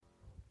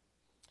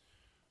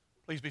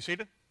Please be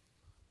seated.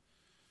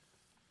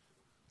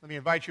 Let me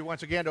invite you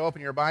once again to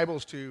open your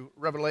Bibles to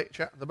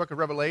the book of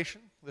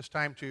Revelation, this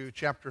time to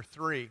chapter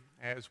 3,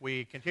 as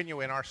we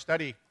continue in our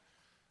study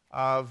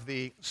of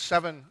the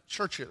 7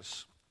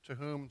 churches to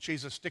whom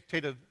Jesus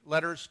dictated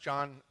letters.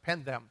 John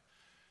penned them.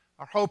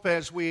 Our hope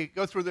as we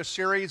go through this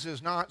series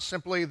is not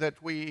simply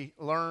that we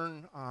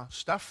learn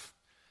stuff,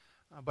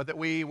 but that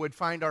we would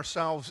find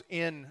ourselves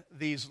in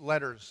these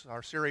letters.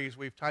 Our series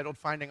we've titled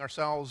Finding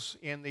Ourselves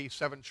in the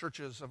 7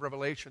 Churches of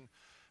Revelation,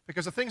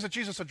 because the things that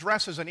Jesus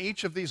addresses in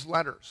each of these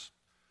letters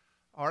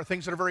are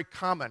things that are very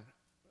common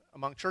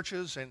among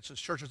churches, and since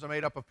churches are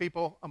made up of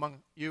people,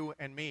 among you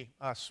and me,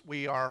 us,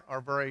 we are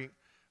very,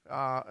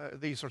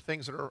 these are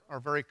things that are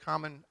very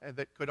common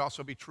that could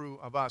also be true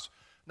of us.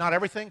 Not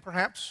everything,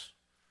 perhaps,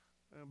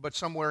 but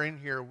somewhere in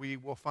here we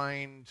will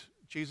find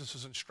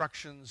Jesus'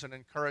 instructions and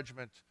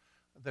encouragement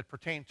that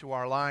pertain to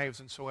our lives.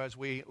 And so as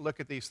we look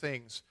at these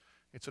things,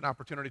 it's an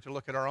opportunity to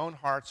look at our own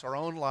hearts, our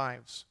own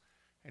lives,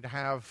 and to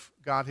have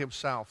God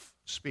Himself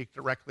speak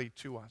directly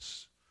to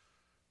us.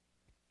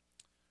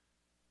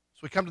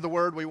 As we come to the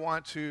Word, we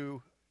want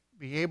to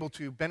be able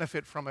to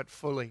benefit from it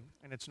fully.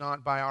 And it's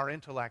not by our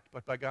intellect,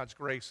 but by God's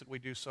grace that we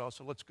do so.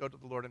 So let's go to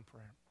the Lord in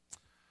prayer.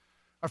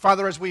 Our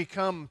Father, as we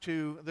come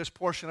to this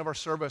portion of our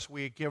service,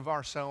 we give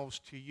ourselves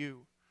to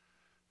You.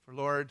 For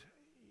Lord,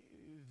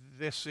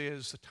 this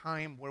is the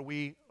time where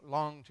we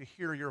long to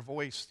hear Your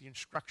voice, the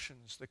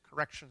instructions, the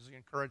corrections, the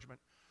encouragement.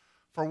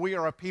 For we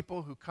are a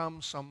people who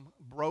come some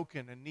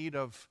broken, in need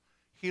of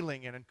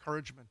healing and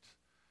encouragement.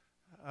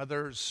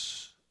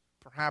 Others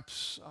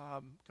perhaps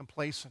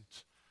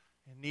complacent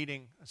and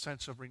needing a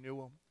sense of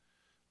renewal.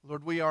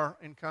 Lord, we are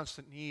in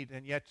constant need,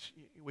 and yet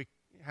we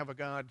have a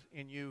God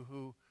in You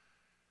who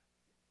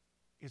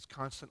is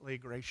constantly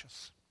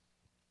gracious.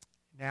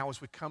 Now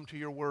as we come to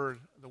Your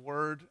Word, the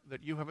Word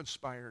that You have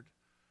inspired,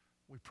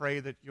 we pray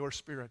that Your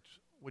Spirit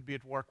would be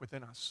at work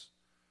within us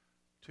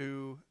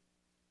to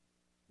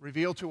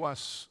reveal to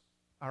us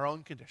our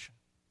own condition,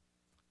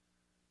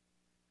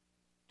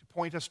 to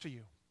point us to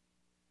You,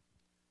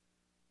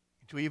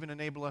 and to even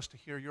enable us to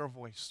hear Your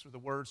voice through the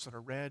words that are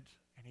read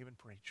and even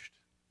preached.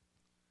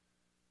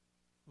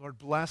 Lord,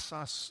 bless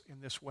us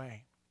in this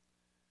way,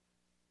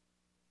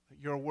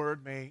 that Your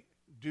Word may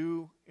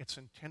do its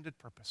intended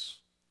purpose,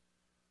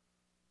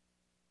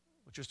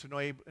 which is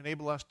to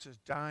enable us to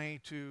die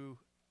to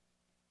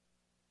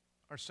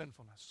our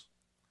sinfulness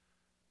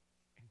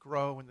and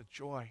grow in the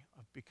joy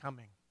of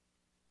becoming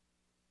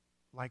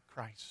like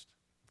Christ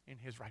in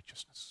His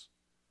righteousness.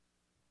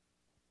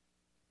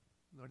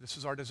 Lord, this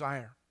is our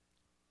desire.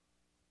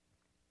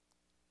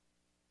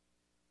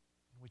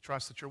 We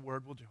trust that Your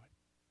Word will do it.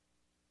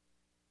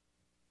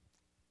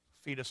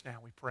 Feed us now,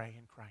 we pray,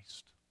 in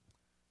Christ.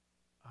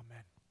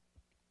 Amen.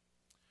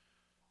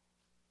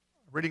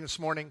 Our reading this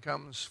morning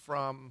comes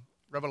from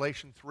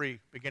Revelation 3,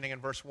 beginning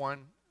in verse 1,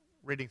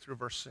 reading through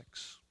verse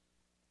 6.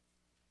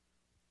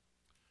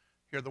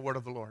 Hear the word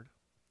of the Lord.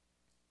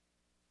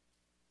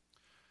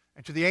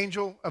 And to the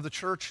angel of the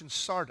church in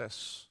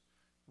Sardis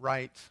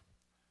write,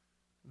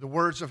 the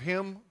words of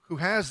Him who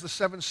has the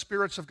 7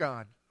 spirits of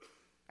God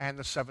and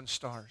the 7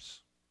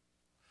 stars.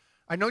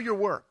 I know your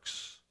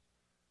works.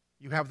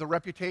 You have the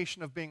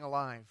reputation of being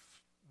alive,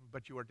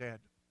 but you are dead.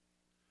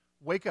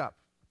 Wake up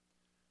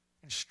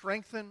and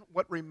strengthen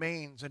what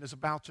remains and is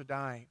about to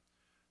die,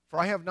 for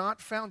I have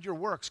not found your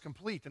works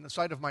complete in the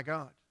sight of my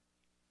God.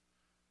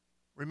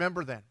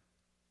 Remember then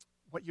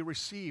what you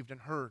received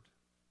and heard.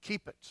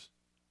 Keep it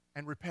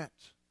and repent.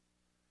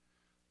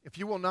 If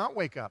you will not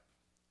wake up,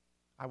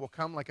 I will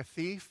come like a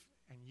thief,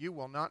 and you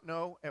will not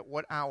know at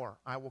what hour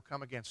I will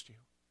come against you.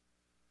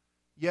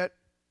 Yet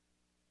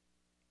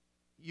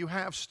you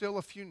have still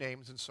a few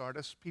names in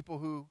Sardis, people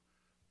who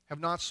have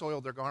not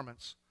soiled their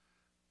garments,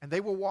 and they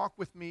will walk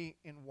with me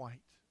in white,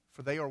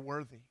 for they are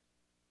worthy.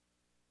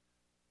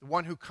 The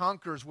one who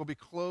conquers will be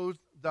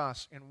clothed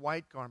thus in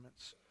white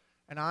garments,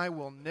 and I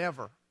will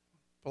never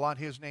blot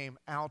his name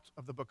out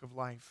of the book of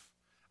life.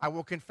 I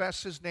will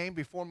confess his name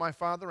before my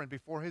Father and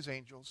before His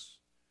angels.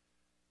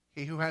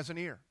 He who has an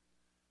ear,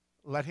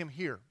 let him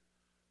hear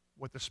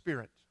what the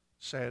Spirit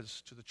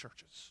says to the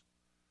churches.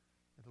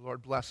 May the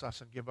Lord bless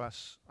us and give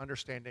us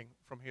understanding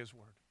from His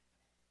word.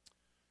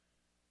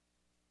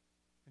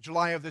 In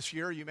July of this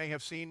year, you may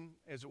have seen,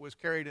 as it was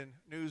carried in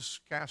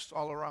newscasts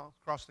all around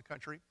across the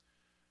country,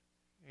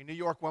 a New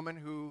York woman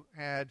who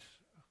had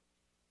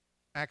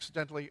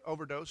accidentally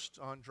overdosed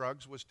on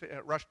drugs was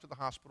rushed to the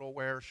hospital,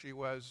 where she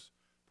was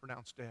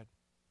pronounced dead.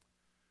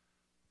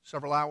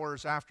 Several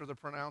hours after the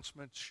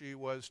pronouncement, she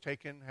was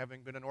taken,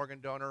 having been an organ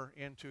donor,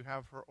 in to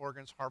have her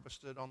organs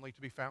harvested, only to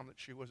be found that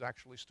she was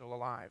actually still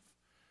alive,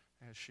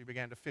 as she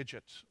began to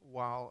fidget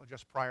while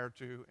just prior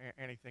to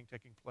anything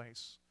taking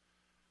place.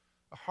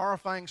 A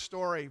horrifying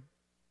story,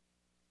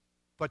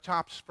 but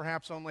topped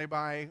perhaps only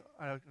by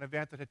an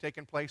event that had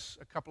taken place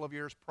a couple of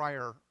years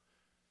prior,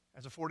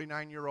 as a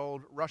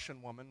 49-year-old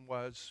Russian woman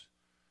was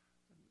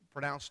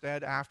pronounced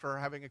dead after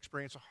having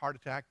experienced a heart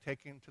attack,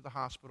 taken to the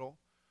hospital,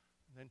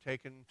 and then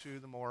taken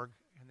to the morgue,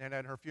 And then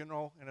at her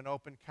funeral, in an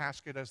open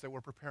casket as they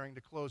were preparing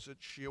to close it,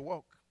 she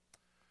awoke.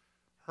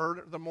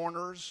 Heard the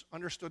mourners,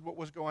 understood what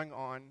was going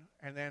on,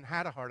 and then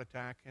had a heart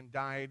attack and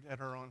died at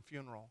her own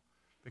funeral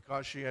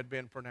because she had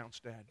been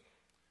pronounced dead.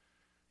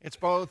 It's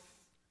both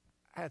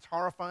as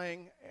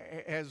horrifying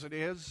as it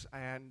is,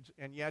 and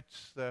yet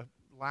the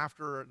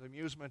laughter, the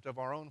amusement of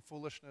our own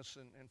foolishness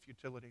and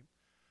futility.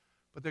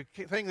 But the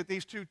thing that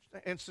these two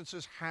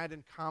instances had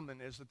in common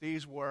is that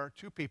these were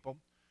two people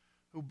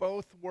who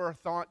both were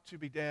thought to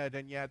be dead,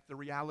 and yet the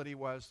reality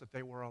was that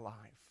they were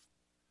alive.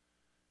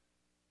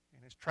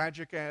 And as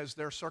tragic as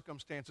their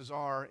circumstances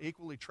are,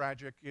 equally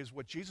tragic is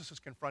what Jesus is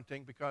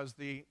confronting, because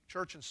the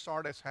church in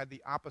Sardis had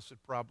the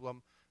opposite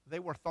problem. They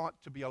were thought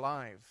to be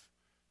alive,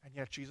 and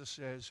yet Jesus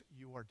says,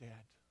 "You are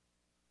dead."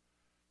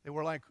 They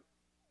were like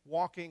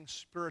walking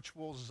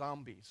spiritual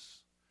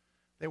zombies.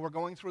 They were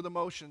going through the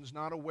motions,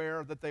 not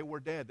aware that they were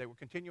dead. They were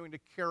continuing to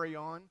carry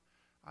on.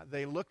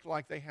 They looked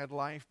like they had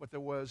life, but there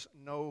was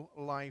no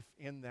life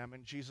in them,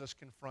 and Jesus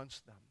confronts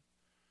them.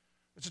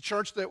 It's a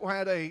church that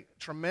had a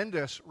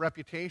tremendous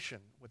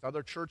reputation with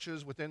other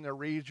churches within their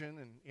region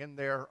and in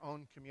their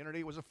own community.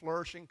 It was a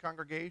flourishing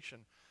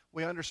congregation.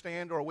 We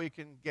understand, or we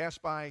can guess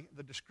by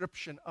the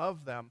description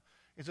of them,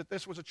 is that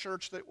this was a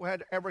church that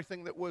had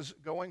everything that was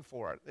going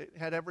for it. It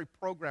had every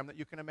program that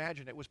you can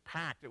imagine. It was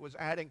packed. It was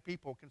adding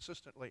people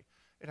consistently.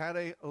 It had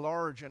a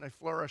large and a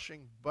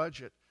flourishing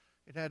budget.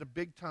 It had a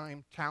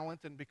big-time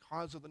talent, and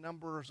because of the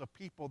numbers of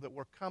people that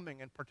were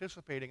coming and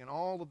participating in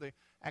all of the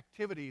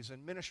activities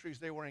and ministries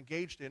they were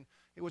engaged in,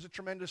 it was a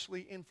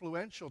tremendously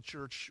influential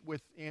church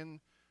within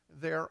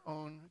their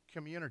own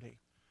community.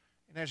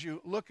 And as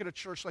you look at a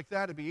church like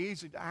that, it'd be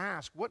easy to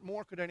ask, what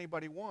more could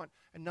anybody want?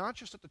 And not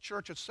just at the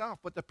church itself,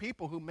 but the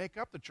people who make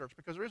up the church,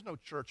 because there is no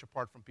church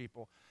apart from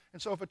people.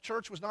 And so if a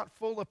church was not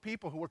full of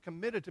people who were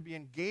committed to be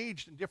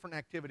engaged in different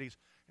activities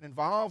and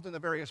involved in the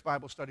various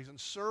Bible studies and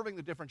serving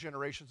the different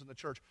generations in the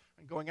church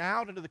and going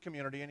out into the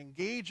community and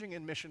engaging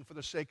in mission for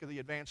the sake of the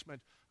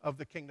advancement of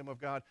the kingdom of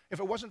God,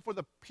 if it wasn't for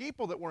the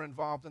people that were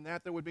involved in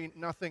that, there would be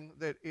nothing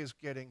that is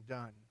getting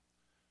done.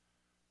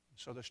 And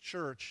so this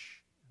church,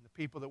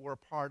 people that were a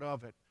part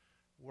of it,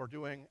 were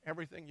doing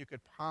everything you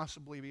could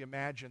possibly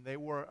imagine. They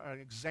were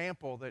an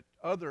example that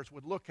others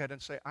would look at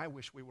and say, I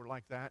wish we were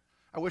like that.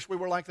 I wish we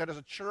were like that as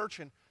a church,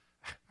 and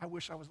I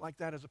wish I was like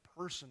that as a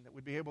person that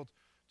would be able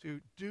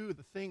to do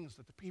the things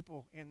that the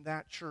people in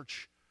that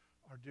church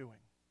are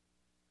doing.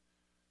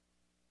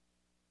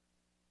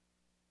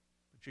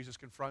 But Jesus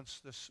confronts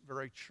this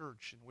very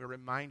church, and we're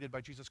reminded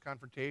by Jesus'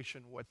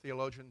 confrontation what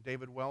theologian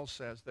David Wells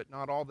says, that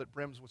not all that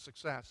brims with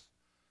success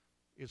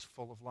is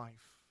full of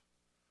life.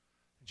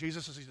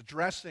 Jesus, as he's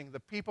addressing the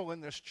people in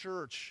this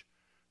church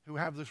who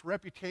have this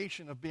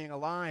reputation of being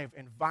alive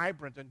and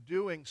vibrant and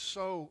doing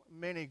so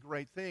many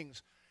great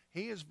things,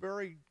 he is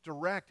very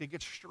direct. He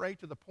gets straight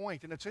to the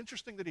point. And it's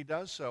interesting that he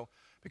does so,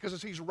 because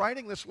as he's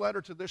writing this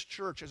letter to this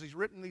church, as he's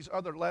written these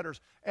other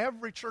letters,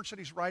 every church that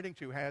he's writing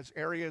to has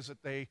areas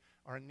that they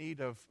are in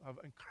need of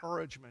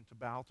encouragement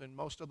about, and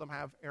most of them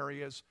have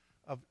areas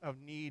of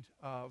need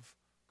of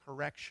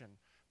correction.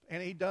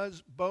 And he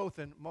does both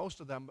in most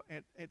of them,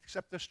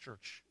 except this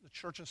church. The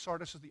church in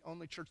Sardis is the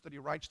only church that he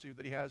writes to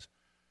that he has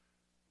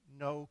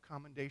no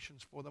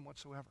commendations for them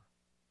whatsoever.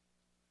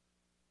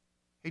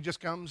 He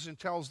just comes and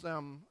tells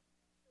them,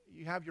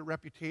 you have your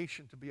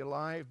reputation to be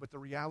alive, but the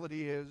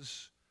reality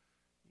is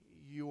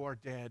you are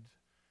dead.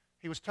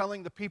 He was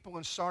telling the people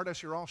in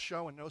Sardis, you're all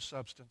show and no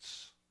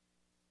substance.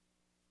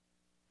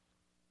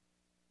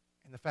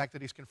 And the fact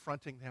that he's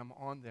confronting them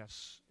on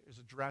this is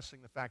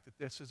addressing the fact that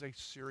this is a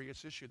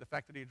serious issue. The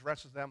fact that he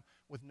addresses them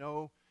with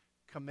no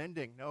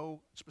commending,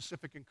 no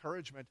specific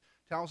encouragement,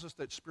 tells us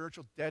that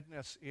spiritual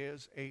deadness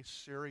is a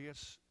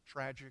serious,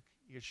 tragic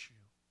issue.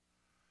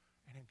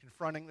 And in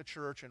confronting the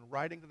church and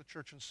writing to the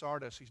church in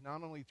Sardis, he's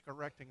not only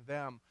correcting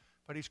them,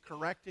 but he's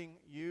correcting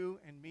you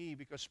and me,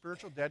 because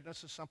spiritual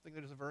deadness is something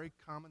that is a very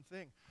common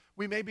thing.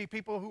 We may be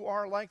people who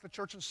are like the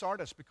church in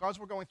Sardis. Because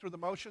we're going through the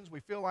motions, we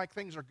feel like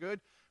things are good.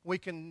 We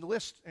can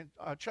list and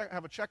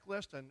have a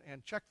checklist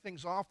and check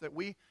things off that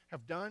we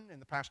have done in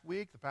the past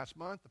week, the past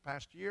month, the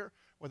past year,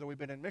 whether we've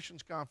been in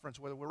missions conference,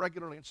 whether we're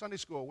regularly in Sunday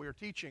school, we are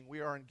teaching,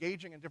 we are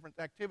engaging in different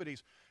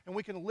activities. And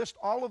we can list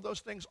all of those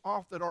things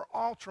off that are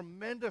all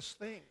tremendous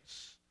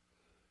things,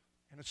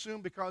 and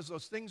assume because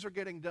those things are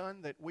getting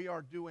done that we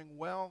are doing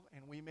well,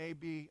 and we may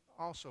be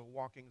also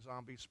walking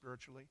zombies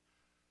spiritually.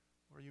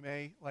 Or you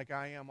may, like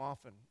I am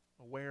often,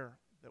 aware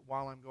that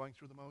while I'm going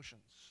through the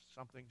motions,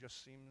 something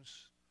just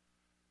seems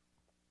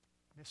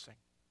missing.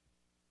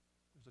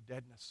 There's a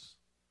deadness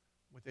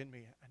within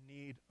me, a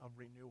need of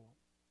renewal.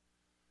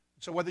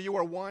 So whether you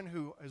are one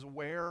who is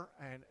aware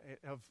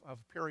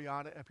of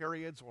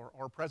periods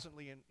or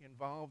presently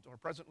involved or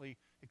presently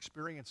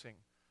experiencing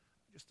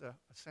just a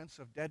sense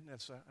of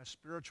deadness, a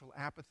spiritual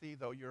apathy,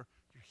 though you're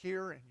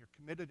here and you're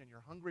committed and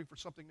you're hungry for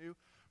something new,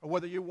 or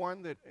whether you're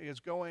one that is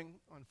going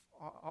on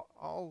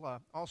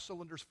all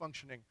cylinders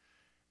functioning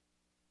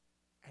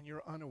and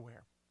you're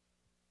unaware,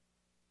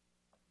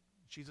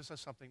 Jesus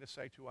has something to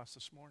say to us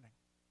this morning.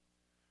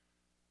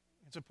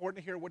 It's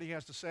important to hear what he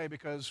has to say,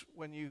 because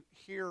when you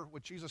hear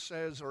what Jesus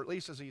says, or at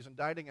least as he's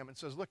indicting him and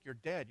says, look, you're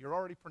dead, you're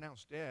already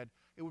pronounced dead,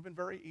 it would have been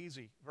very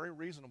easy, very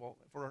reasonable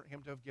for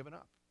him to have given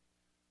up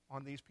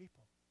on these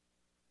people.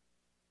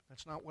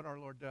 That's not what our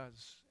Lord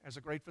does. As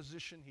a great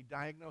physician, he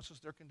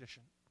diagnoses their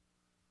condition,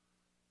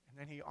 and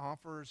then he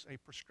offers a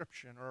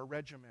prescription or a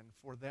regimen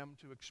for them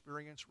to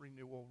experience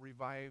renewal,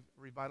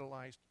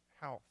 revitalized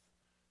health,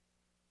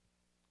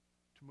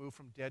 to move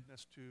from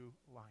deadness to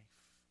life.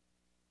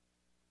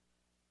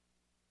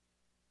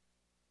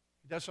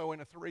 He does so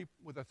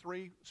with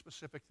three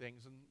specific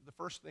things. And the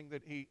first thing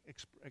that he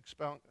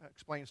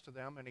explains to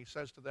them, and he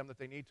says to them that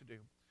they need to do,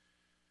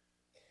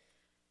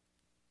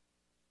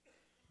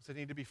 is they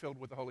need to be filled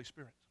with the Holy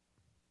Spirit.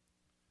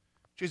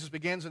 Jesus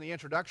begins in the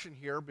introduction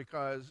here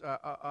because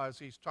as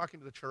he's talking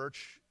to the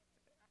church,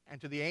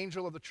 and to the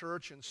angel of the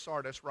church in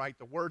Sardis, write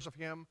the words of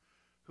him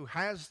who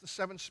has the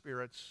seven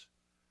spirits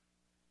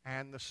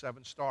and the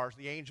seven stars.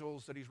 The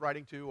angels that he's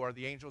writing to are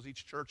the angels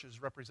each church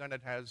is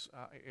represented,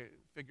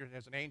 figured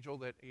as an angel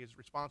that is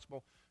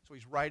responsible. So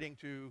he's writing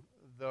to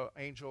the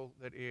angel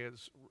that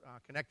is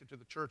connected to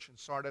the church in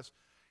Sardis.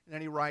 And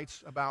then he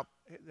writes about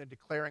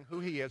declaring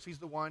who he is. He's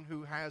the one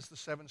who has the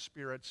seven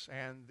spirits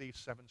and the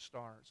seven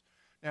stars.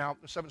 Now,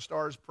 the seven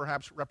stars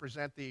perhaps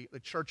represent the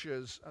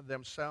churches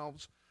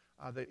themselves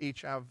that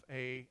each have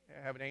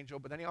an angel.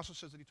 But then he also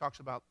says that he talks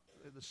about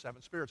the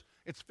seven spirits.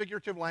 It's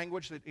figurative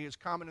language that is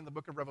common in the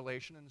book of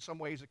Revelation. In some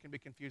ways it can be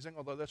confusing,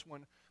 although this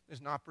one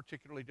is not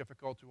particularly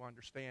difficult to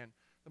understand.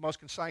 The most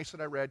concise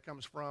that I read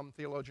comes from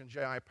theologian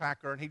J.I.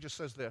 Packer, and he just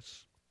says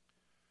this: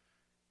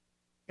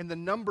 in the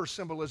number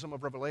symbolism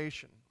of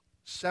Revelation,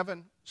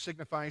 7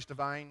 signifies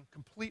divine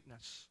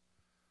completeness,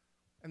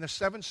 and the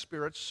seven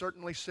spirits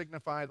certainly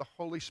signify the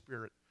Holy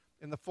Spirit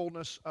in the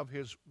fullness of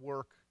his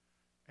work,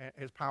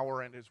 his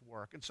power and his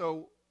work. And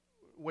so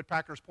what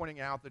Packer is pointing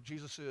out that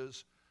Jesus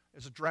is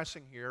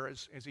addressing here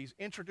as he's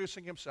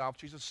introducing himself.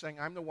 Jesus is saying,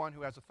 I'm the one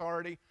who has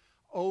authority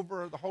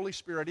over the Holy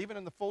Spirit, even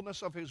in the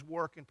fullness of his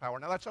work and power.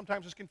 Now, that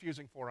sometimes is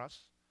confusing for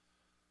us,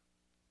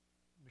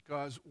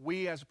 because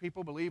we as a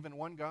people believe in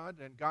one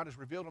God, and God has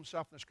revealed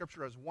himself in the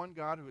Scripture as one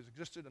God who has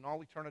existed in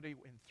all eternity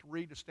in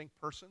 3 distinct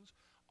persons.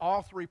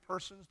 All 3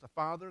 persons, the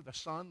Father, the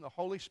Son, the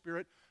Holy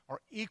Spirit,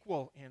 are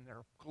equal in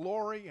their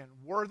glory and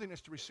worthiness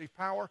to receive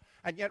power.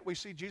 And yet we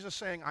see Jesus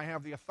saying, I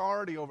have the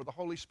authority over the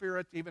Holy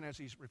Spirit, even as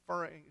he's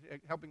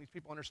helping these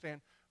people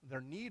understand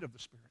their need of the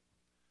Spirit.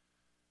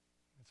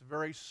 It's a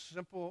very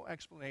simple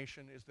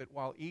explanation, is that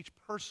while each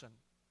person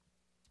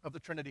of the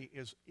Trinity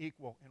is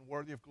equal and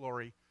worthy of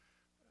glory,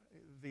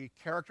 the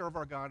character of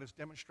our God is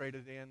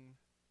demonstrated in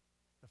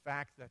the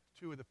fact that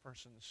 2 of the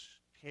persons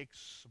take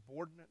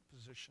subordinate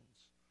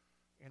positions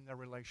in their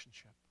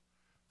relationship.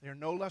 They are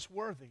no less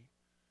worthy,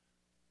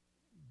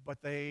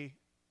 but they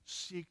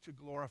seek to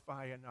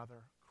glorify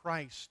another.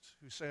 Christ,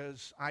 who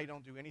says, I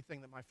don't do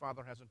anything that my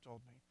Father hasn't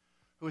told me,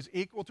 who is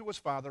equal to his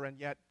Father and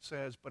yet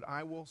says, but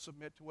I will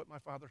submit to what my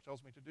Father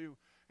tells me to do.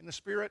 And the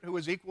Spirit, who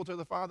is equal to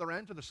the Father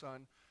and to the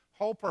Son,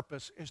 whole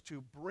purpose is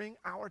to bring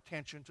our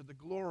attention to the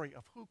glory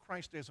of who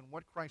Christ is and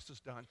what Christ has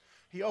done.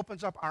 He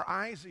opens up our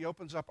eyes, he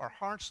opens up our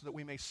hearts so that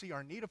we may see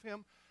our need of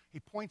him. He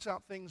points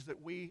out things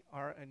that we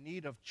are in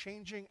need of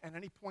changing, and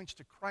then he points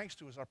to Christ,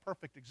 who is our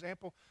perfect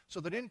example, so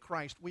that in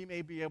Christ we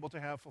may be able to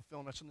have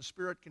fulfillment. And the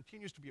Spirit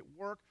continues to be at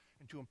work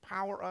and to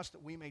empower us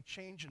that we may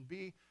change and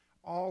be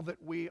all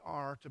that we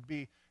are to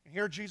be. And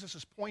here Jesus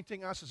is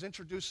pointing us, is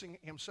introducing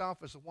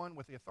himself as the one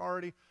with the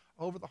authority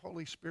over the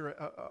Holy Spirit,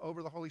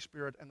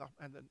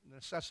 and the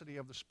necessity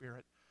of the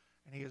Spirit.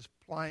 And he is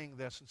applying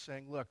this and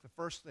saying, look, the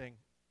first thing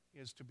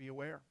is to be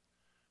aware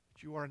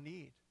that you are in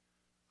need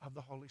of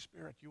the Holy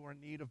Spirit. You are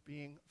in need of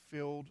being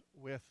filled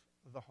with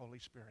the Holy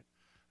Spirit.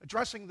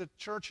 Addressing the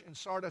church in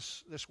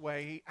Sardis this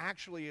way, he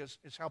actually is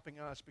helping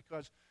us,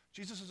 because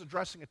Jesus is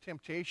addressing a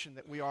temptation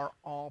that we are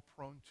all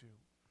prone to.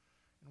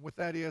 And what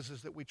that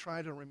is that we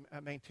try to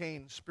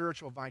maintain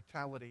spiritual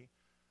vitality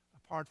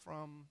apart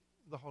from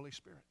the Holy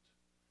Spirit.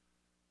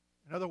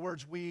 In other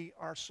words, we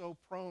are so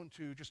prone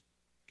to just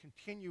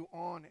continue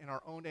on in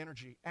our own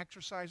energy,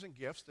 exercising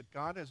gifts that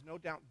God has no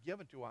doubt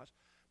given to us,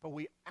 but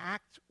we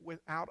act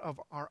out of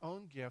our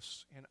own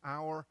gifts and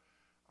our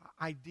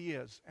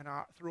ideas and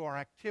through our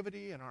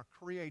activity and our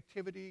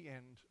creativity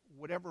and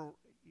whatever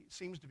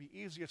seems to be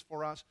easiest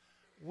for us,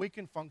 we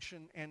can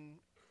function, and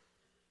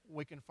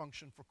we can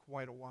function for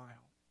quite a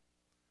while.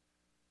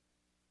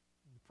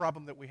 The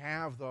problem that we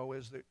have, though,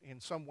 is that in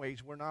some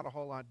ways we're not a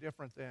whole lot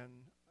different than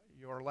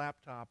your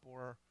laptop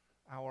or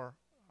our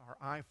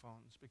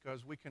iPhones,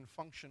 because we can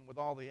function with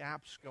all the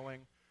apps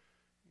going,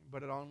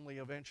 but it only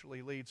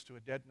eventually leads to a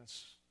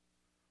deadness.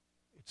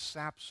 It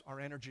saps our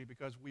energy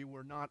because we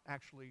were not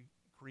actually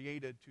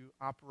created to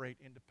operate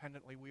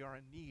independently. We are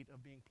in need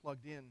of being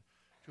plugged in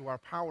to our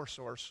power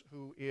source,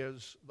 who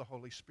is the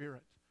Holy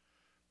Spirit.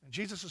 And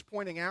Jesus is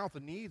pointing out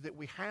the need that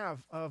we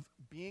have of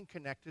being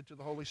connected to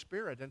the Holy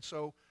Spirit. And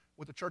so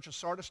what the church of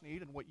Sardis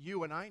need, and what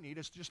you and I need,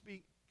 is just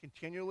be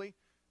continually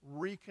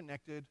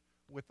reconnected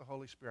with the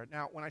Holy Spirit.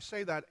 Now, when I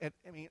say that, it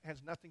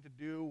has nothing to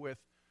do with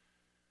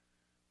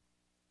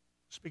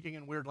speaking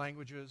in weird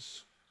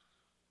languages,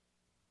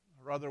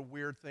 or other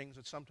weird things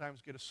that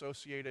sometimes get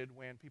associated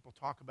when people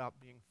talk about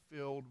being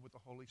filled with the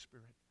Holy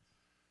Spirit.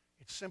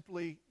 It's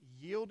simply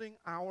yielding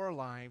our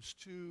lives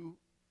to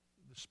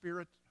the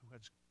Spirit who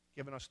has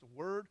given us the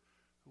Word,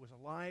 who is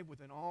alive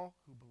within all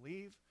who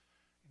believe,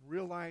 and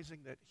realizing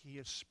that He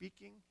is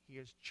speaking, He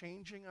is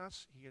changing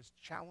us, He is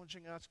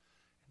challenging us,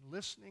 and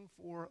listening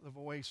for the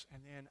voice,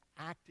 and then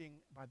acting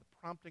by the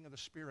prompting of the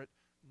Spirit,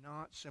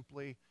 not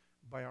simply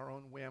by our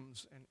own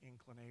whims and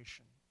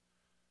inclination.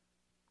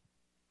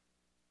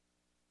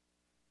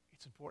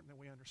 It's important that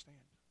we understand.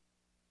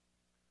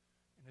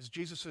 And as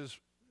Jesus is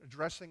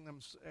addressing them,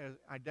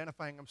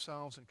 identifying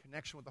themselves in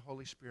connection with the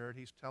Holy Spirit,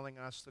 He's telling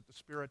us that the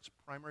Spirit's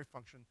primary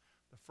function,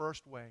 the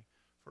first way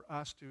for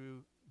us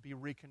to be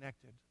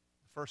reconnected,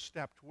 the first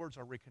step towards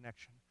our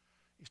reconnection,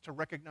 is to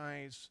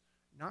recognize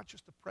not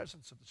just the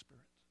presence of the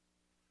Spirit,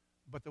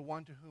 but the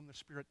one to whom the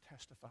Spirit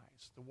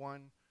testifies, the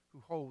one who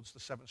holds the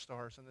 7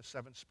 stars and the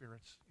 7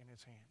 spirits in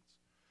His hands.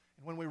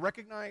 And when we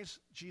recognize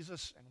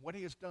Jesus and what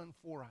He has done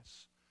for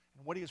us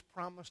and what He has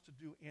promised to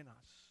do in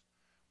us,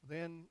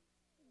 then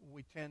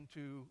we tend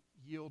to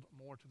yield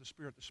more to the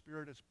Spirit. The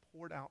Spirit is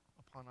poured out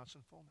upon us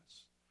in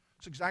fullness.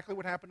 It's exactly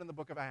what happened in the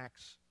book of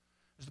Acts.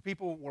 As the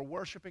people were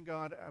worshiping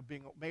God,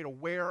 being made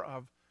aware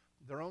of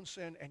their own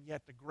sin, and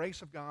yet the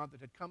grace of God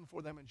that had come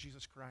for them in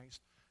Jesus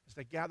Christ, as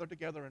they gathered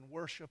together in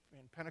worship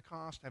in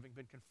Pentecost, having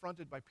been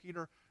confronted by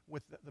Peter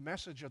with the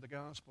message of the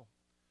gospel,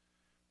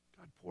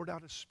 God poured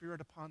out His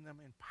Spirit upon them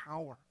in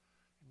power.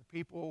 And the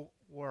people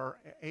were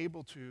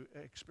able to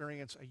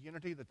experience a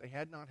unity that they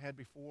had not had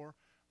before.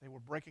 They were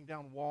breaking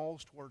down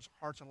walls towards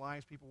hearts and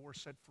lives. People were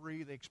set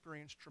free. They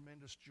experienced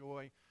tremendous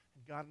joy.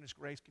 And God in His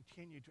grace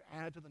continued to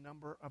add to the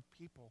number of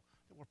people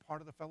that were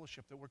part of the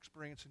fellowship, that were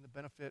experiencing the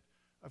benefit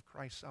of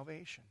Christ's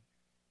salvation.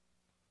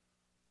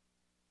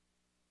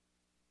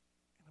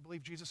 And I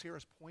believe Jesus here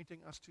is pointing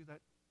us to that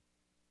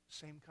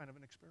same kind of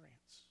an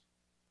experience.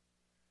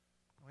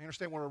 We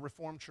understand we're a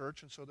Reformed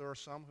church, and so there are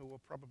some who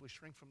will probably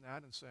shrink from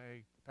that and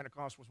say,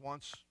 Pentecost was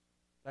once,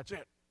 that's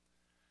it.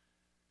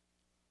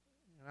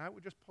 And I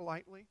would just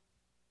politely,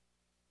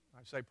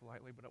 I say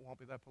politely, but it won't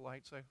be that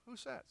polite, say, who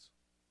says?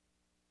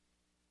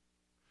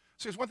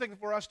 See, it's one thing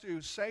for us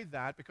to say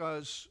that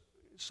because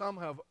some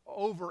have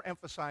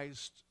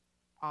overemphasized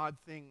odd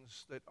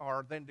things that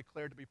are then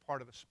declared to be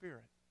part of the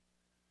Spirit.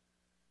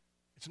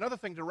 It's another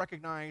thing to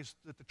recognize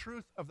that the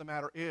truth of the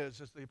matter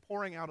is the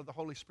pouring out of the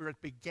Holy Spirit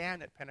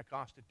began at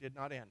Pentecost. It did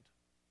not end.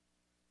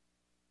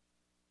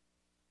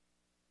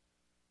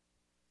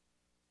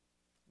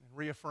 And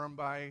reaffirmed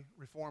by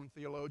Reformed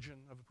theologian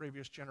of the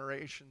previous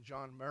generation,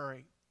 John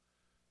Murray,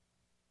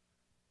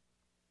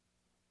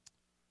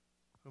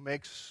 who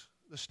makes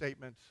the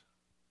statement,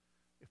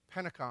 if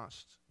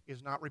Pentecost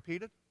is not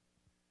repeated,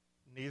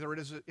 neither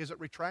is it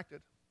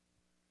retracted,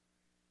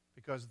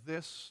 because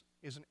this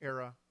is an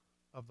era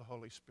of the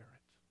Holy Spirit.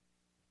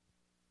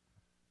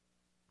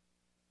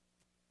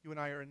 You and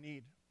I are in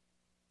need.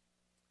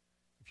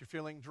 If you're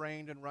feeling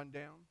drained and run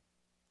down,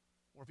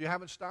 or if you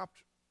haven't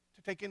stopped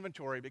to take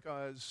inventory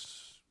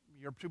because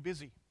you're too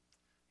busy,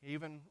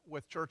 even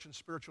with church and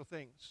spiritual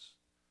things,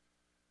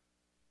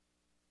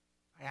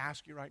 I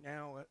ask you right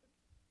now,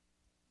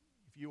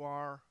 if you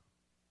are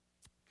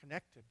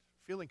connected,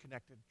 feeling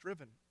connected,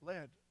 driven,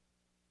 led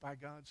by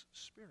God's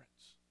Spirit,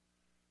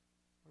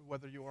 or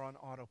whether you are on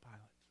autopilot.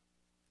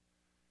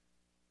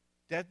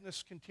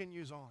 Deadness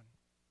continues on.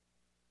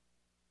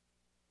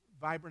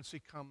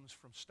 Vibrancy comes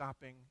from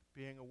stopping,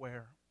 being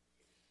aware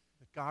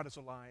that God is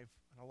alive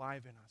and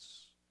alive in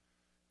us.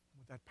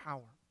 With that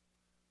power,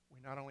 we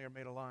not only are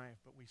made alive,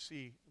 but we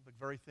see the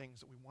very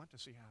things that we want to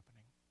see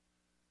happening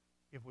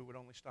if we would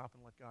only stop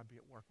and let God be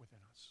at work within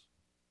us.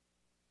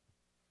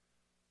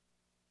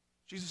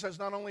 Jesus says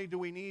not only do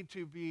we need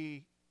to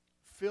be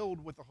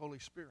filled with the Holy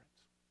Spirit,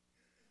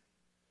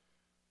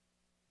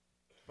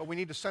 but we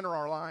need to center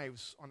our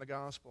lives on the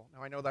gospel.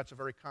 Now, I know that's a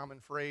very common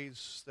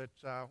phrase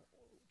that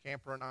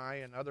Camper and I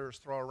and others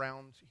throw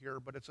around here,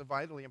 but it's a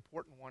vitally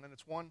important one, and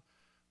it's one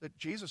that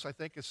Jesus, I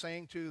think, is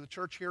saying to the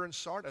church here in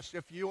Sardis.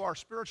 If you are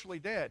spiritually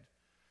dead,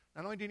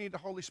 not only do you need the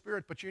Holy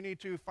Spirit, but you need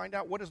to find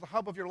out what is the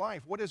hub of your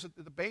life. What is it,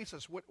 the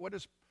basis? What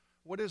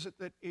is it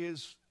that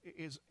is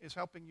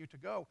helping you to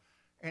go?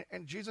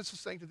 And Jesus is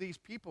saying to these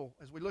people,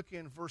 as we look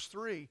in verse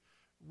 3,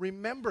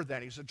 remember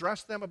then. He's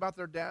addressed them about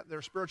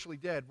they're spiritually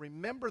dead.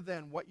 Remember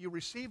then what you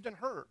received and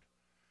heard.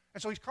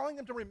 And so he's calling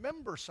them to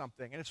remember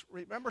something. And it's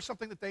remember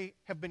something that they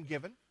have been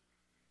given.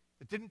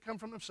 It didn't come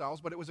from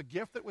themselves, but it was a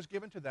gift that was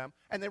given to them.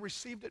 And they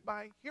received it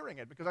by hearing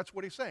it, because that's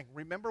what he's saying.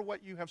 Remember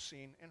what you have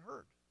seen and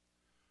heard.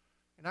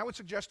 And I would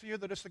suggest to you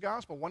that it's the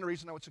gospel. One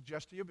reason I would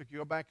suggest to you, if you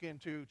go back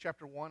into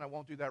chapter 1, I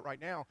won't do that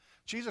right now.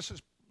 Jesus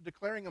is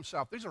declaring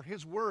himself. These are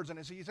his words, and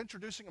as he's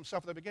introducing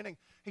himself at the beginning,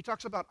 he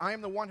talks about, I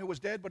am the one who was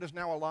dead but is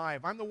now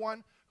alive. I'm the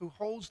one who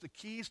holds the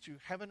keys to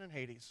heaven and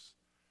Hades.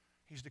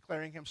 He's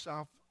declaring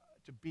himself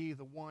to be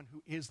the one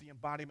who is the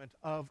embodiment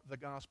of the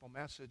gospel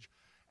message,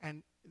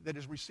 and that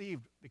is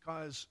received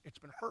because it's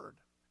been heard.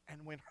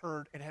 And when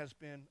heard, it has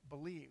been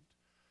believed.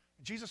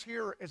 Jesus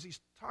here, as he's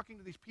talking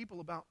to these people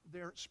about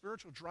their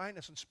spiritual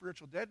dryness and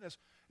spiritual deadness,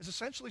 is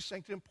essentially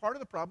saying to them, part of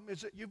the problem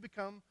is that you've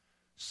become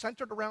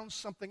centered around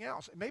something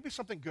else. It may be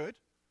something good,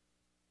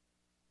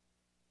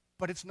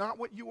 but it's not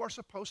what you are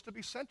supposed to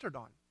be centered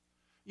on.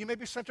 You may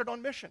be centered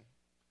on mission.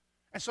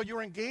 And so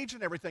you're engaged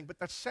in everything, but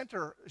that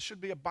center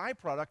should be a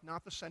byproduct,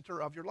 not the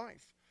center of your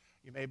life.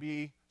 You may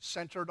be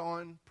centered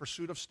on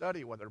pursuit of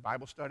study, whether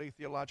Bible study,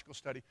 theological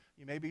study.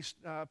 You may be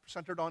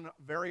centered on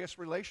various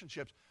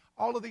relationships.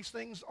 All of these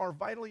things are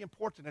vitally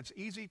important. It's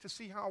easy to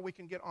see how we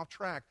can get off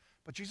track.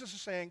 But Jesus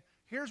is saying,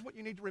 here's what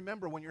you need to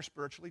remember when you're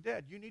spiritually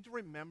dead. You need to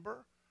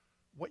remember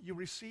what you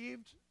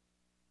received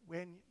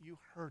when you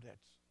heard it.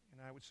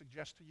 And I would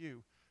suggest to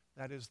you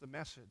that is the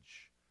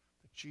message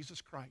that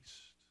Jesus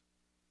Christ,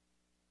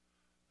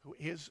 who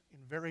is in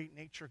very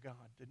nature God,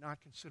 did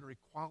not consider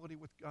equality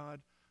with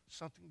God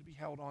something to be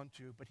held on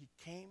to, but he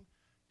came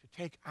to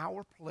take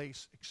our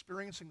place,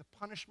 experiencing the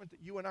punishment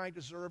that you and I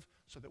deserve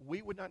so that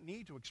we would not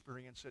need to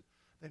experience it,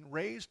 then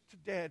raised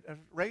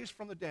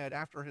from the dead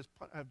after his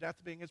death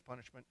being his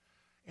punishment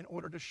in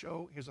order to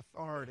show his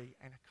authority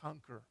and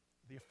conquer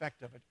the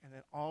effect of it, and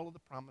then all of the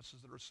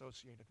promises that are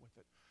associated with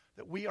it.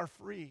 That we are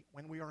free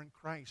when we are in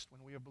Christ,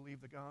 when we have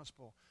believed the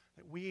gospel,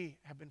 that we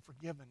have been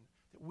forgiven,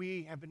 that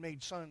we have been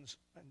made sons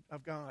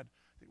of God,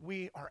 that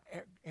we are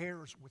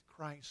heirs with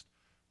Christ.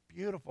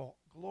 Beautiful,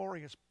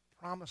 glorious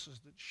promises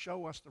that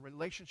show us the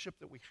relationship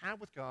that we have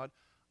with God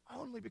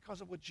only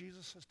because of what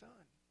Jesus has done.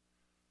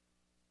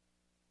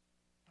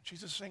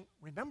 Jesus is saying,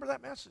 remember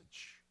that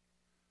message.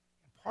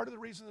 And part of the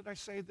reason that I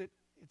say that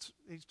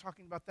he's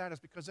talking about that is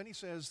because then he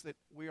says that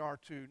we are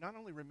to not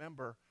only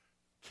remember,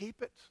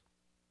 keep it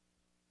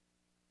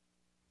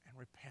and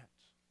repent.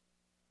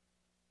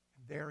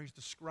 And there he's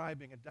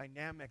describing a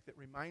dynamic that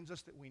reminds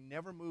us that we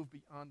never move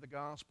beyond the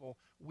gospel.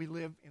 We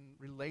live in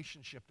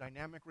relationship,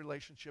 dynamic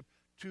relationship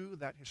to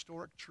that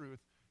historic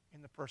truth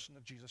in the person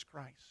of Jesus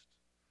Christ.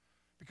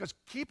 Because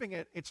keeping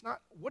it, it's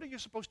not, what are you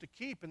supposed to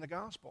keep in the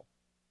gospel?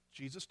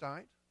 Jesus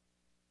died.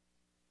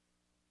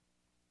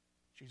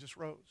 Jesus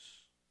rose.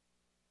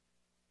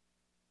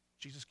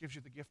 Jesus gives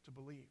you the gift to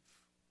believe.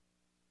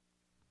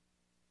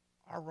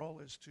 Our role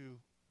is to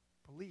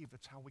believe.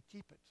 That's how we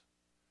keep it.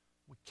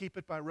 We keep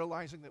it by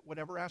realizing that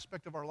whatever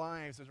aspect of our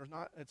lives,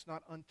 it's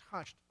not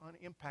untouched,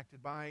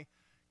 unimpacted by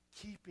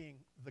keeping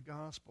the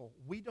gospel.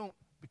 We don't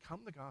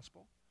become the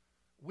gospel.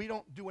 We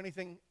don't do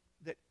anything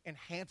that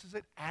enhances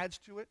it, adds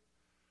to it.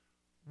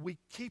 We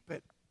keep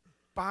it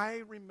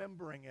by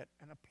remembering it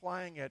and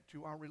applying it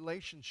to our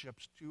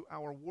relationships, to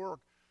our work,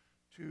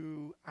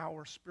 to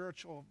our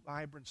spiritual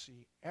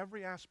vibrancy.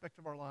 Every aspect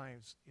of our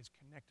lives is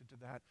connected to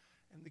that.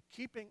 And the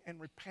keeping and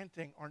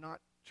repenting are not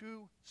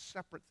two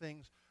separate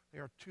things. They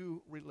are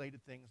two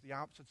related things, the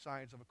opposite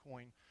sides of a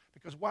coin.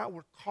 Because while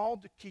we're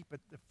called to keep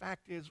it, the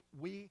fact is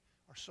we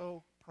are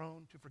so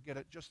prone to forget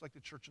it, just like the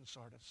church in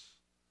Sardis.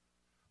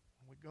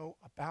 When we go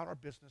about our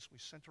business, we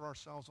center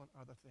ourselves on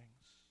other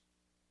things.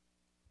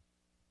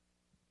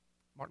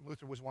 Martin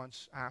Luther was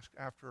once asked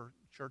after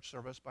church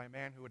service by a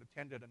man who had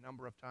attended a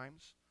number of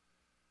times,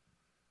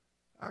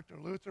 Dr.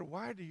 Luther,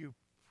 why do you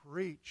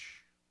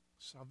preach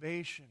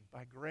salvation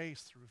by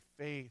grace through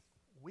faith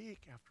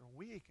week after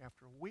week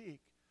after week?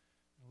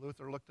 And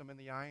Luther looked him in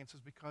the eye and says,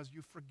 because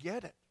you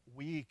forget it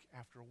week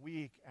after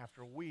week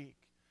after week.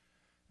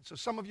 And so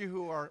some of you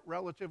who are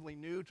relatively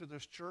new to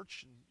this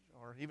church,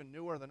 or even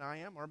newer than I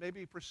am, or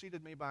maybe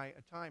preceded me by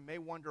a time, may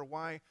wonder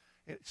why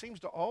it seems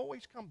to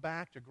always come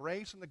back to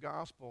grace and the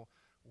gospel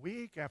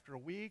week after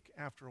week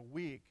after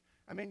week.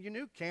 I mean, you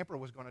knew Camper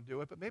was going to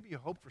do it, but maybe you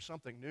hoped for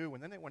something new,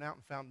 and then they went out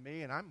and found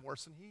me, and I'm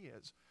worse than he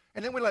is.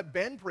 And then we let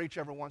Ben preach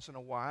every once in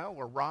a while,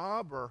 or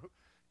Rob, or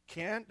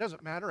Ken,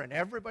 doesn't matter, and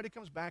everybody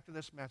comes back to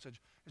this message.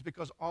 Is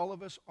because all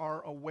of us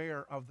are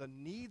aware of the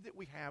need that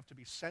we have to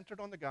be centered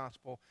on the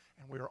gospel,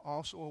 and we are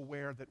also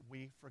aware that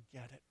we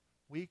forget it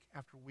week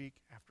after week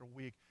after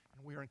week,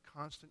 and we are in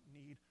constant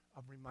need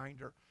of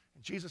reminder.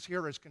 And Jesus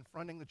here is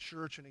confronting the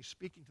church, and he's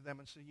speaking to them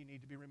and saying, you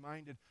need to be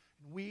reminded.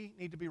 And we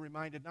need to be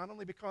reminded not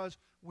only because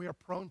we are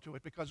prone to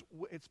it,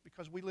 it's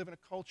because we live in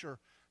a culture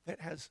that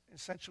has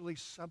essentially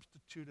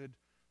substituted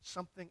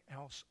something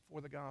else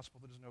for the gospel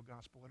that is no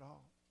gospel at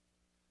all.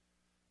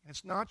 And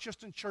it's not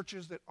just in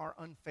churches that are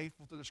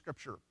unfaithful to the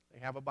Scripture. They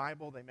have a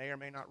Bible, they may or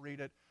may not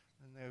read it,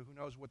 and who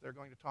knows what they're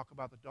going to talk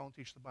about that don't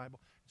teach the Bible.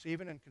 It's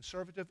even in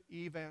conservative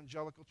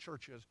evangelical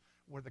churches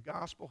where the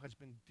gospel has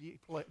been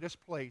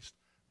displaced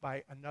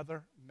by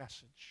another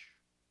message.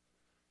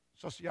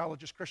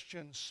 Sociologist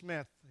Christian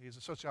Smith, he's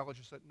a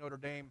sociologist at Notre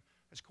Dame,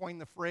 has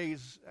coined a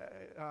phrase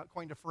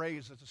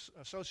that's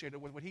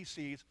associated with what he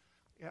sees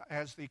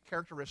as the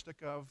characteristic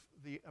of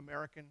the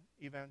American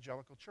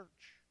evangelical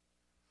church.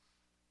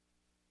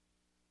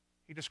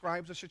 He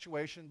describes the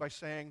situation by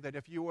saying that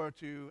if you were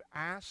to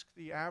ask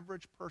the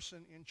average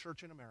person in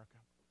church in America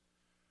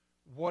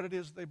what it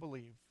is they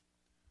believe,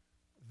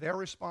 their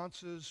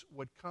responses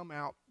would come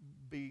out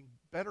being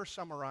better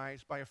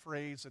summarized by a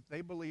phrase that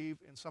they believe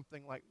in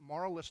something like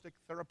moralistic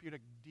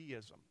therapeutic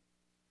deism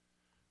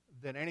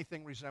than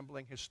anything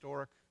resembling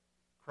historic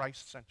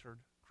Christ-centered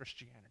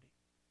Christianity.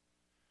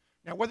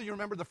 Now, whether you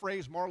remember the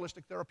phrase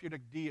moralistic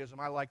therapeutic deism,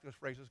 I like those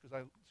phrases because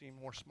I seem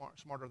more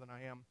smarter than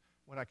I am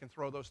when I can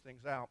throw those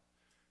things out.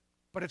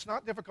 But it's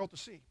not difficult to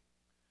see.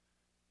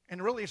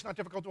 And really, it's not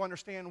difficult to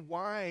understand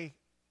why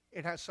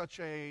it has such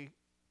a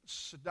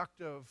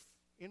seductive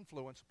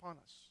influence upon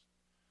us.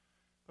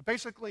 But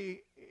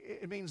basically,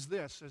 it means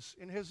this, is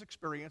in his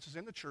experiences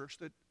in the church,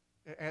 that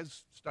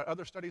as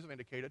other studies have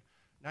indicated,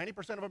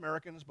 90% of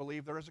Americans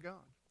believe there is a God.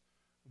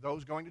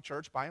 Those going to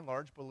church, by and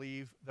large,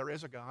 believe there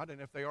is a God.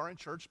 And if they are in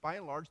church, by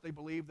and large, they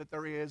believe that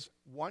there is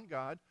one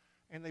God,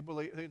 and they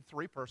believe in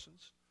three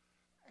persons.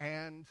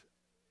 And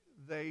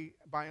they,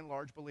 by and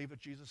large, believe that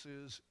Jesus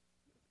is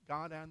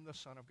God and the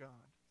Son of God.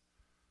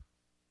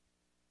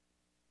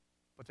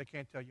 But they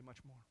can't tell you much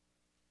more.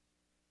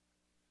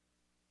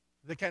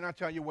 They cannot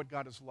tell you what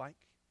God is like.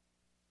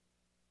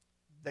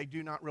 They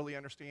do not really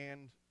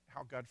understand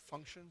how God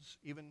functions,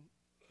 even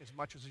as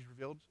much as he's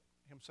revealed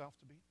himself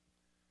to be.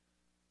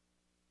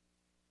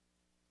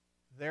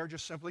 They're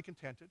just simply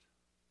contented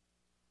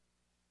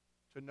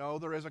to know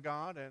there is a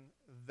God and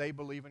they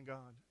believe in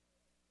God.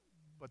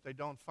 But they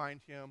don't find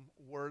him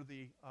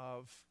worthy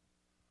of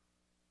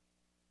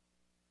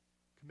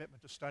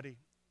commitment to study,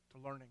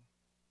 to learning.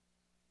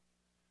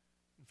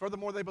 And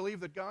furthermore, they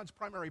believe that God's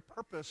primary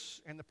purpose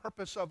and the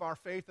purpose of our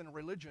faith and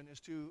religion is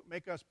to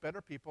make us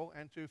better people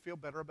and to feel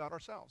better about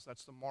ourselves.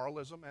 That's the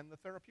moralism and the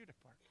therapeutic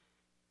part.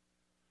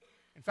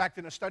 In fact,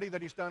 in a study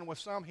that he's done with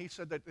some, he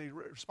said that the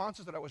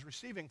responses that I was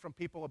receiving from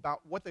people about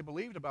what they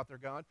believed about their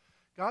God,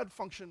 God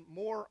functioned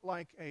more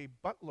like a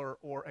butler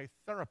or a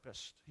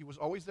therapist. He was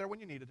always there when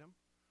you needed him,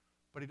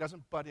 but he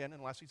doesn't butt in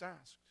unless he's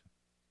asked.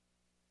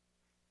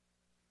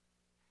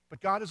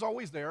 But God is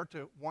always there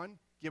to, one,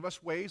 give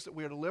us ways that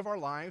we are to live our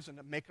lives and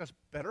to make us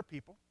better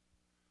people,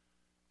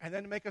 and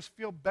then to make us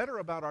feel better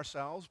about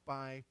ourselves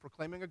by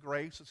proclaiming a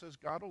grace that says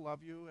God will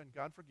love you and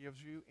God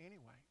forgives you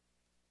anyway.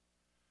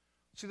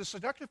 See, the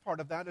seductive part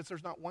of that is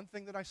there's not one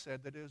thing that I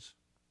said that is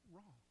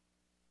wrong.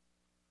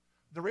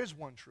 There is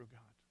one true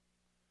God.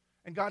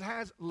 And God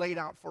has laid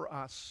out for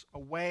us a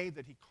way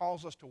that he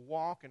calls us to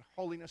walk in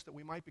holiness that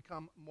we might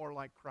become more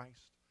like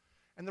Christ.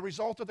 And the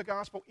result of the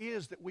gospel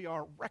is that we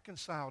are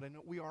reconciled and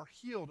that we are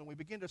healed and we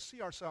begin to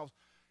see ourselves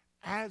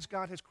as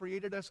God has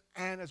created us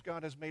and as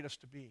God has made us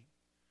to be.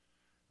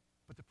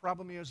 But the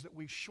problem is that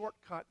we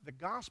shortcut the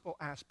gospel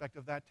aspect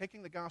of that,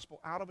 taking the gospel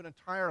out of it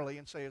entirely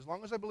and say, as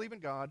long as I believe in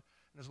God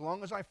and as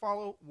long as I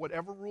follow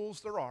whatever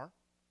rules there are,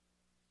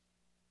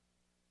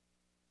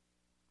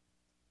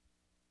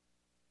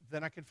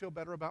 then I can feel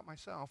better about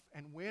myself.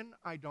 And when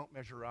I don't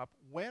measure up,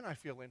 when I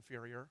feel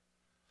inferior,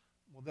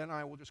 well, then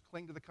I will just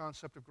cling to the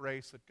concept of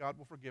grace that God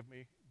will forgive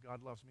me,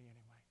 God loves me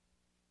anyway.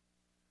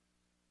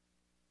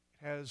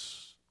 It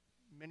has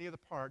many of the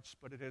parts,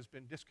 but it has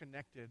been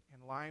disconnected,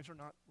 and lives are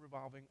not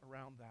revolving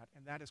around that.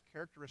 And that is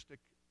characteristic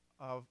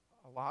of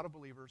a lot of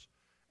believers,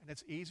 and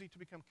it's easy to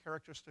become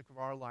characteristic of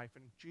our life.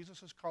 And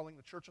Jesus is calling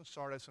the church in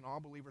Sardis and all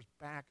believers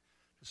back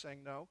to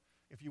saying, no,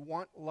 if you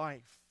want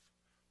life,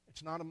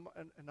 it's not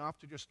enough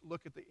to just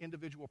look at the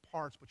individual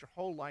parts, but your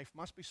whole life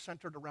must be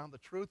centered around the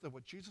truth of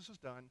what Jesus has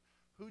done,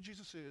 who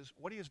Jesus is,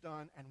 what he has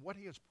done, and what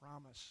he has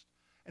promised.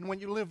 And when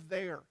you live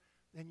there,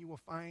 then you will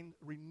find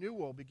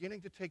renewal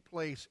beginning to take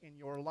place in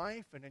your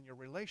life and in your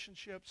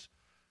relationships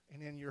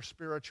and in your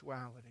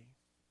spirituality.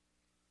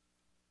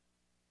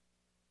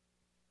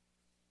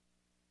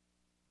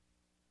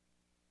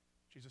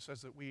 Jesus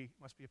says that we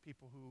must be a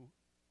people who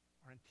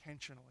are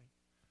intentionally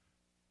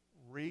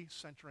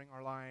recentering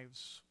our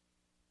lives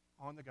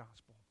on the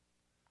gospel.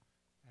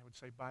 I would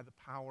say by the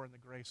power and the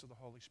grace of the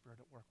Holy Spirit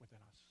at work within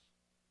us.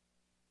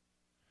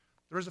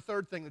 There is a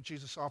third thing that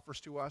Jesus offers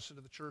to us and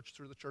to the church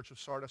through the church of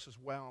Sardis as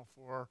well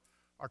for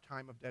our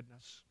time of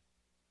deadness.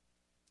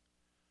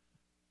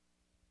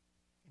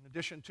 In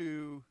addition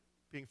to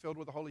being filled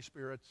with the Holy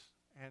Spirit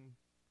and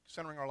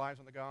centering our lives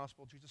on the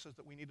gospel, Jesus says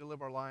that we need to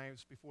live our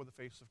lives before the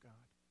face of God.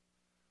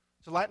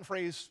 It's a Latin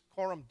phrase,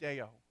 coram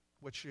Deo,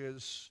 which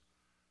is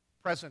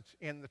present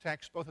in the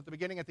text both at the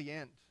beginning and at the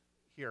end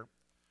here.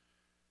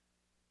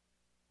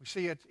 We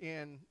see it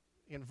in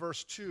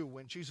verse 2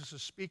 when Jesus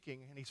is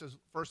speaking, and he says,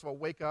 first of all,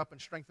 wake up and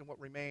strengthen what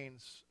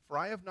remains, for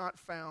I have not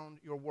found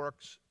your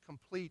works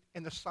complete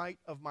in the sight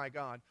of my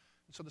God.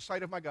 And so the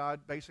sight of my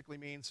God basically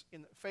means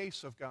in the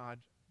face of God,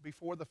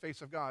 before the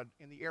face of God,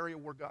 in the area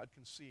where God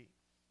can see.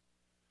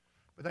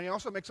 But then he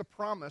also makes a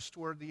promise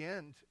toward the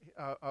end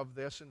of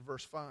this in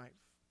verse 5.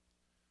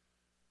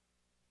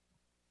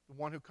 The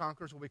one who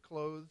conquers will be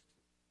clothed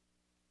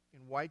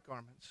in white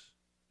garments,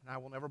 and I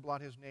will never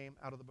blot his name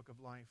out of the book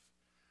of life.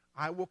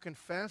 I will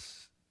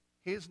confess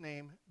his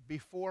name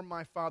before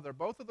my Father.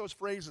 Both of those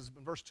phrases,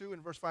 in verse 2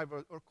 and verse 5,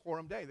 are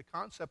coram Dei, the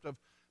concept of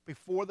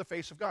before the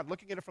face of God,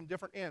 looking at it from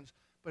different ends,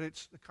 but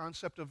it's the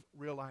concept of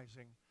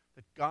realizing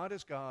that God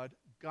is God,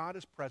 God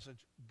is present,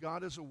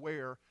 God is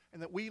aware,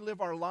 and that we live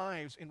our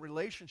lives in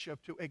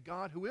relationship to a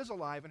God who is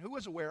alive and who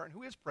is aware and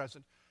who is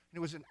present and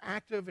who is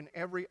active in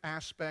every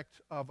aspect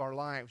of our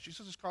lives.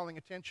 Jesus is calling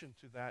attention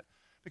to that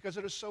because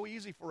it is so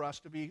easy for us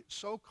to be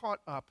so caught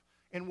up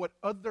in what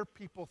other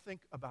people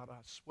think about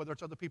us, whether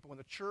it's other people in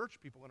the church,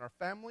 people in our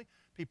family,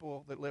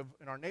 people that live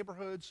in our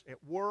neighborhoods,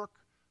 at work,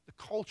 the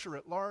culture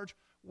at large.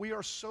 We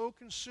are so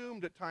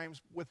consumed at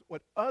times with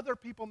what other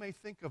people may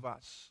think of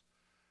us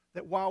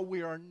that while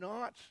we are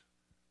not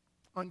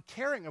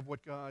uncaring of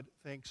what God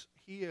thinks,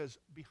 he is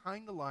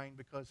behind the line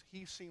because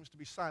he seems to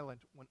be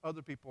silent when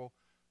other people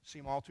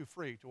seem all too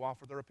free to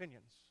offer their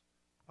opinions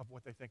of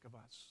what they think of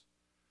us.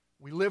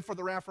 We live for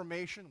their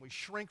affirmation, we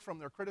shrink from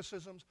their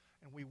criticisms,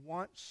 and we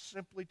want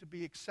simply to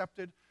be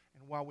accepted.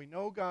 And while we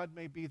know God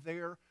may be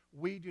there,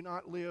 we do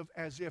not live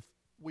as if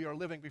we are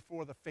living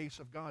before the face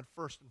of God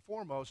first and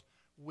foremost.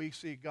 We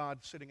see God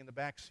sitting in the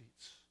back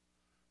seats,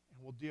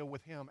 and we'll deal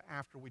with him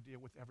after we deal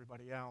with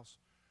everybody else.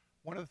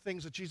 One of the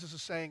things that Jesus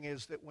is saying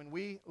is that when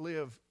we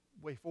live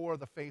before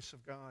the face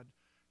of God,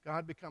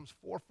 God becomes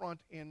forefront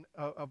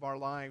of our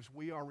lives.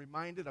 We are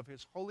reminded of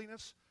his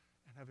holiness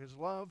and of his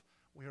love.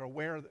 We are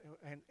aware,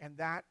 and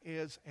that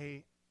is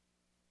a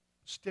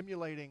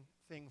stimulating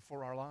thing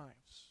for our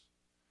lives.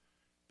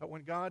 But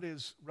when God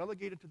is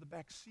relegated to the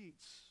back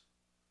seats,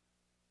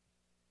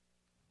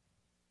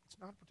 it's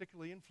not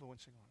particularly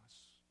influencing on us.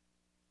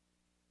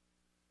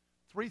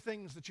 Three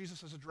things that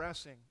Jesus is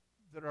addressing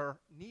that are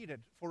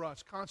needed for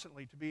us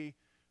constantly to be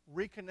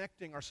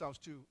reconnecting ourselves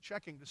to,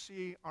 checking to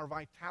see our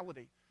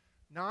vitality.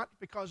 Not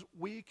because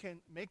we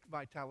can make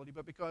vitality,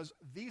 but because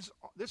this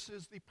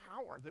is the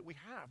power that we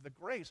have, the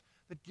grace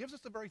that gives us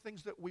the very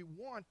things that we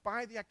want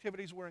by the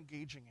activities we're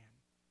engaging in.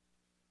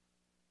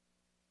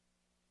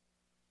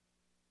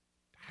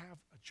 To have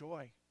a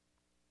joy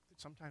that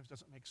sometimes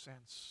doesn't make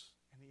sense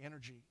and the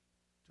energy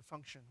to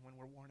function when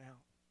we're worn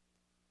out.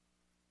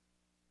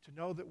 To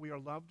know that we are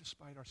loved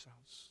despite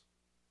ourselves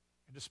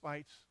and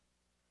despite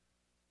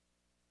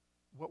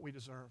what we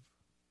deserve.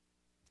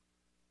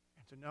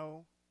 And to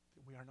know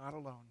that we are not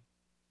alone,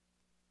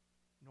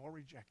 nor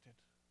rejected,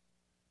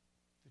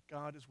 that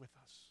God is with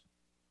us.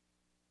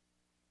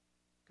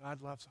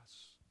 God loves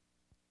us,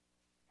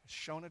 has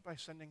shown it by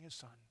sending his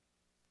Son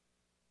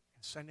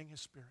and sending his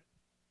Spirit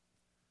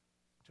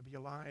to be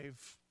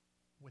alive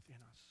within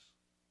us.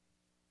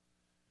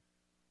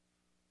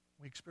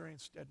 We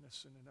experience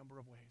deadness in a number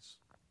of ways.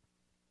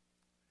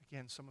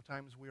 Again,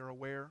 sometimes we are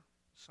aware,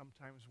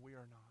 sometimes we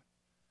are not.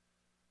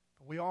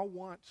 But we all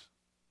want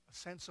a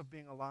sense of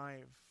being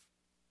alive.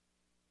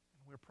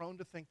 We're prone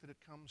to think that it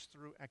comes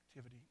through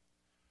activity.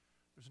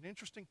 There's an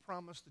interesting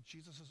promise that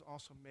Jesus is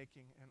also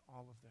making in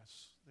all of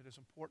this that is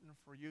important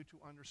for you to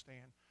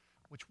understand,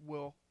 which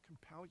will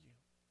compel you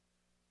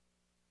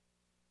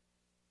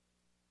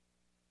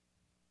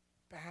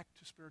back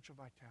to spiritual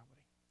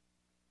vitality.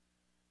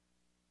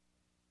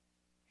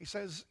 He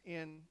says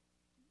in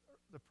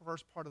the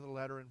first part of the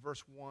letter, in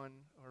verse 1,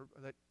 or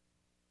that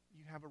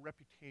you have a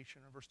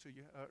reputation, or verse 2,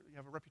 you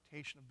have a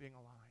reputation of being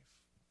alive.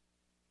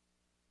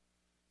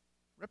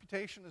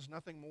 Reputation is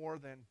nothing more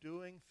than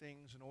doing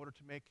things in order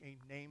to make a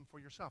name for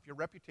yourself. Your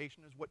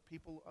reputation is what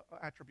people,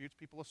 attributes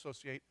people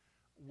associate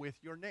with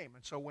your name.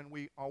 And so when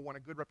we all want a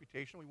good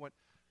reputation, we want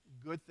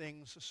good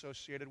things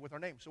associated with our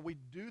name. So we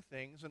do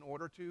things in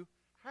order to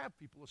have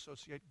people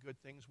associate good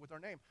things with our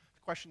name.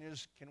 The question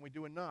is, can we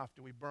do enough?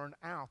 Do we burn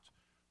out?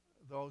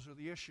 Those are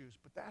the issues.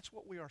 But that's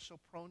what we are so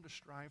prone to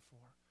strive for.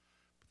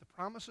 But the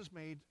promise is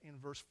made in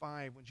verse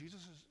 5 when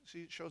Jesus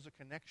shows a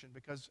connection,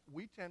 because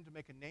we tend to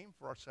make a name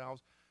for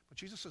ourselves. But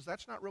Jesus says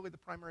that's not really the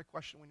primary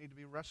question we need to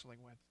be wrestling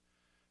with.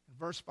 In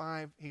verse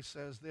 5, he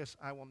says this,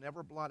 I will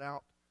never blot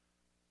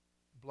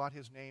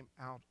his name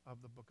out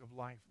of the book of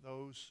life,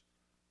 those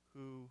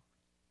who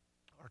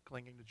are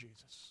clinging to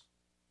Jesus.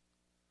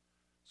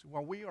 So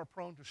while we are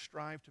prone to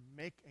strive to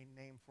make a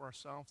name for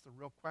ourselves, the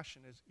real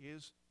question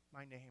is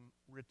my name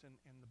written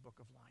in the book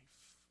of life?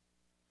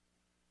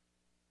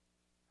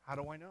 How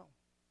do I know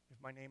if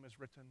my name is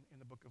written in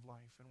the book of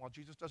life? And while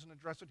Jesus doesn't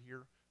address it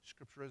here,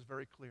 Scripture is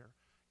very clear.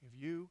 If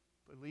you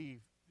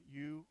believe that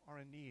you are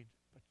in need,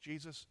 but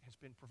Jesus has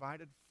been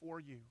provided for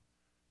you,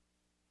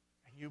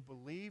 and you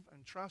believe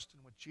and trust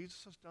in what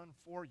Jesus has done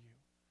for you,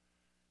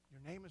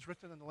 your name is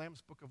written in the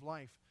Lamb's book of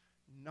life,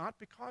 not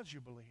because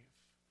you believe,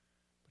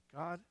 but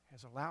God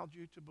has allowed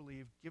you to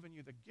believe, given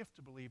you the gift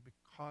to believe,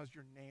 because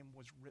your name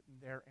was written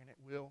there, and it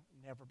will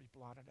never be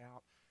blotted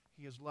out.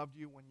 He has loved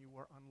you when you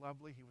were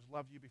unlovely. He has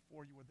loved you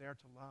before you were there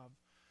to love.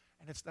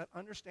 And it's that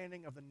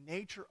understanding of the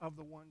nature of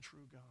the one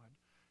true God,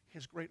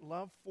 his great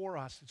love for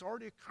us. It's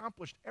already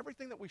accomplished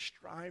everything that we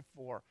strive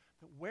for,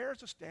 that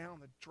wears us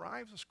down, that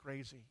drives us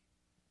crazy.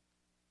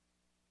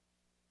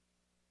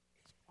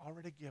 It's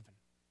already given.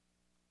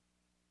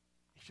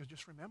 If you'll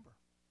just remember.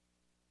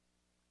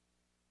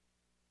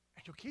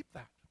 And you'll keep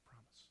that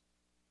promise.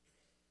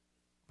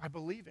 By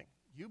believing.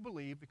 You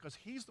believe because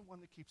he's the one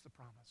that keeps the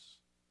promise.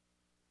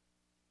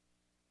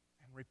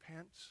 And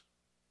repent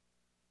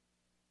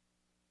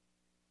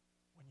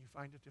when you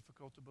find it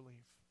difficult to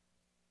believe.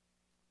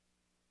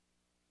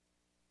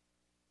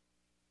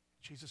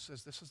 Jesus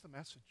says this is the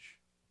message.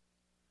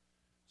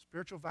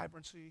 Spiritual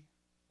vibrancy,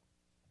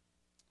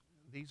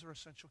 these are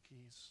essential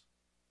keys.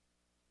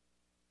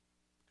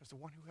 Because the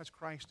one who has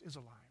Christ is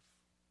alive.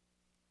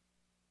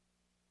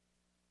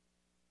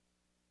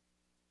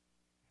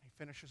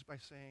 finishes by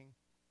saying,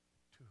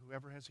 to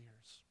whoever has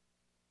ears,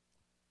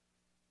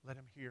 let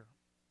him hear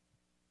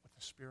what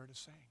the Spirit is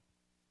saying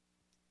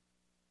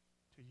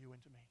to you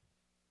and to me.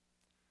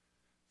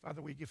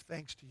 Father, we give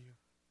thanks to you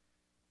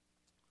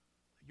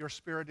that your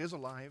Spirit is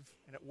alive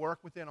and at work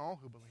within all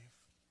who believe,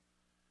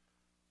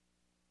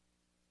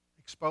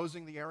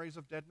 exposing the areas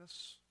of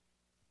deadness,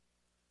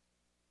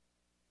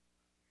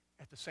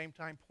 at the same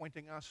time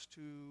pointing us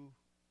to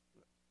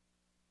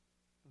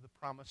the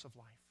promise of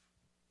life.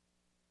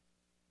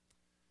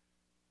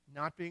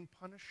 Not being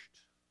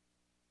punished,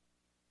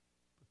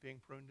 but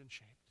being pruned and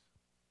shaped.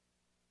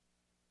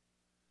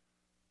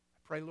 I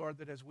pray, Lord,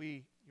 that as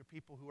we, your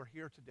people who are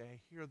here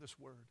today, hear this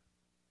word,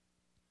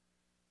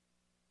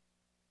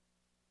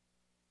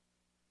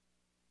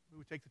 we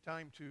would take the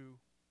time to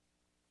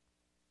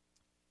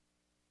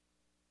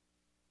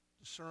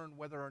discern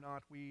whether or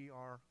not we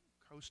are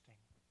coasting,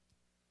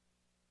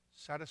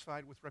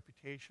 satisfied with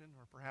reputation,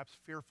 or perhaps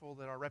fearful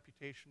that our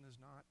reputation is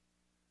not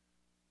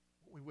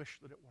what we wish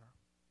that it were.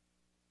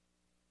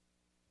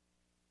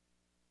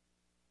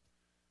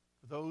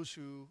 For those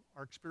who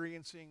are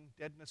experiencing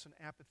deadness and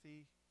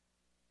apathy,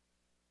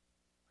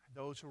 and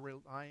those who are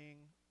relying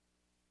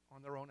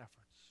on their own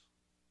efforts,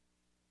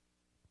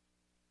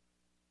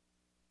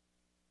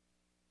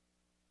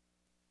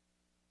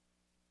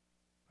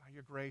 by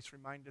your grace,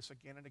 remind us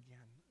again and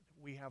again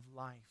that we have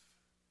life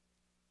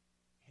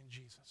in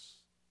Jesus.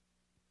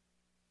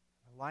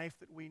 The life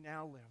that we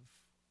now live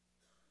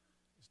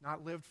is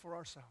not lived for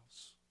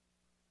ourselves,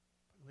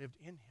 but lived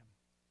in him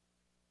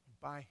and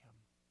by him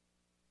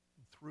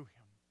and through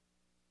him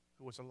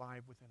who was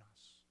alive within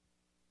us.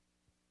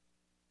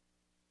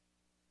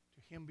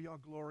 To him be all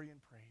glory and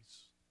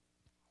praise,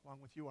 along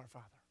with you, our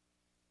Father,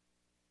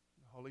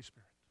 and the Holy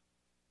Spirit.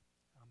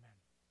 Amen.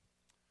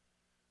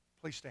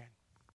 Please stand.